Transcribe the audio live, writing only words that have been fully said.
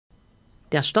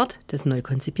Der Start des neu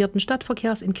konzipierten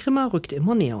Stadtverkehrs in Grimma rückt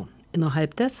immer näher.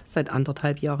 Innerhalb des seit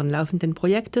 1,5 Jahren laufenden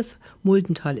Projektes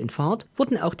Muldental in Fahrt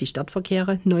wurden auch die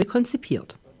Stadtverkehre neu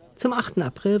konzipiert. Zum 8.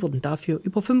 April wurden dafür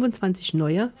über 25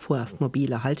 neue, vorerst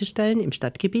mobile Haltestellen im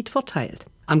Stadtgebiet verteilt.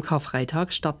 Am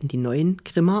Karfreitag starten die neuen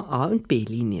Grimma A- und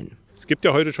B-Linien. Es gibt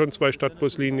ja heute schon 2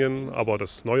 Stadtbuslinien, aber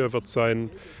das Neue wird sein,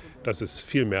 dass es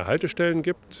viel mehr Haltestellen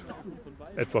gibt.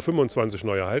 Etwa 25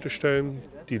 neue Haltestellen.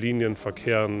 Die Linien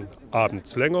verkehren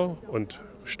abends länger und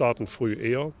starten früh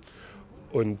eher.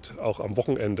 Und auch am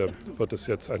Wochenende wird es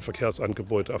jetzt ein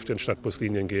Verkehrsangebot auf den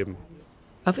Stadtbuslinien geben.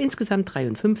 Auf insgesamt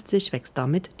 53 wächst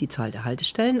damit die Zahl der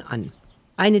Haltestellen an.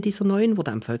 Eine dieser neuen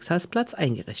wurde am Volkshausplatz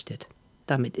eingerichtet.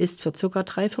 Damit ist für ca.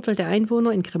 3/4 der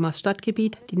Einwohner in Grimmas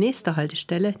Stadtgebiet die nächste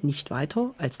Haltestelle nicht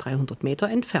weiter als 300 Meter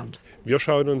entfernt. Wir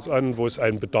schauen uns an, wo es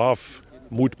einen Bedarf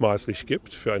mutmaßlich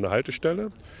gibt für eine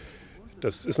Haltestelle.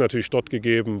 Das ist natürlich dort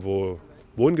gegeben, wo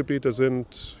Wohngebiete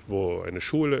sind, wo eine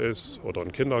Schule ist oder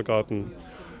ein Kindergarten,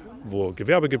 wo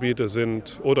Gewerbegebiete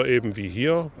sind oder eben wie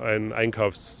hier ein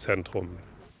Einkaufszentrum.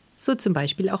 So zum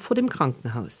Beispiel auch vor dem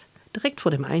Krankenhaus. Direkt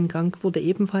vor dem Eingang wurde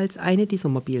ebenfalls eine dieser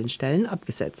mobilen Stellen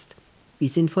abgesetzt. Wie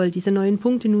sinnvoll diese neuen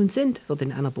Punkte nun sind, wird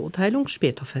in einer Beurteilung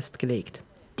später festgelegt.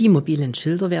 Die mobilen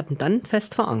Schilder werden dann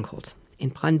fest verankert.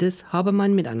 In Brandis habe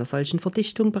man mit einer solchen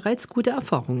Verdichtung bereits gute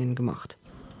Erfahrungen gemacht.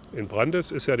 In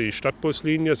Brandis ist ja die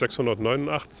Stadtbuslinie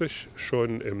 689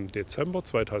 schon im Dezember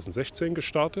 2016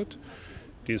 gestartet.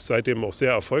 Die ist seitdem auch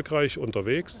sehr erfolgreich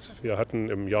unterwegs. Wir hatten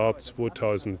im Jahr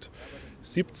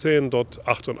 2017 dort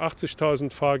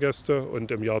 88.000 Fahrgäste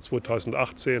und im Jahr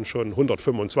 2018 schon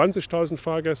 125.000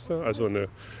 Fahrgäste, also eine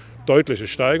deutliche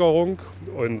Steigerung.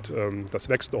 Und das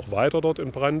wächst auch weiter dort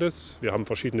in Brandis. Wir haben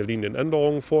verschiedene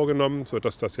Linienänderungen vorgenommen,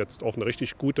 sodass das jetzt auch eine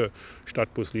richtig gute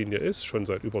Stadtbuslinie ist, schon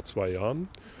seit über 2 Jahren.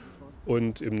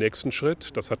 Und im nächsten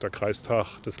Schritt, das hat der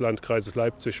Kreistag des Landkreises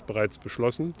Leipzig bereits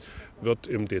beschlossen, wird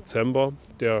im Dezember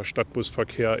der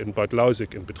Stadtbusverkehr in Bad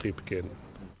Lausick in Betrieb gehen.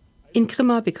 In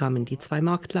Grimma bekamen die 2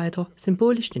 Marktleiter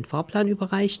symbolisch den Fahrplan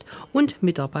überreicht und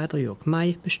Mitarbeiter Jörg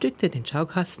May bestückte den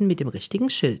Schaukasten mit dem richtigen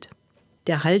Schild.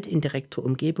 Der Halt in direkter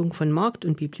Umgebung von Markt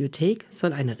und Bibliothek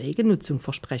soll eine rege Nutzung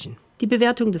versprechen. Die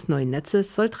Bewertung des neuen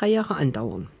Netzes soll 3 Jahre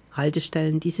andauern.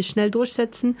 Haltestellen, die sich schnell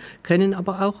durchsetzen, können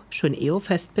aber auch schon eher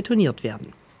fest betoniert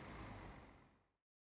werden.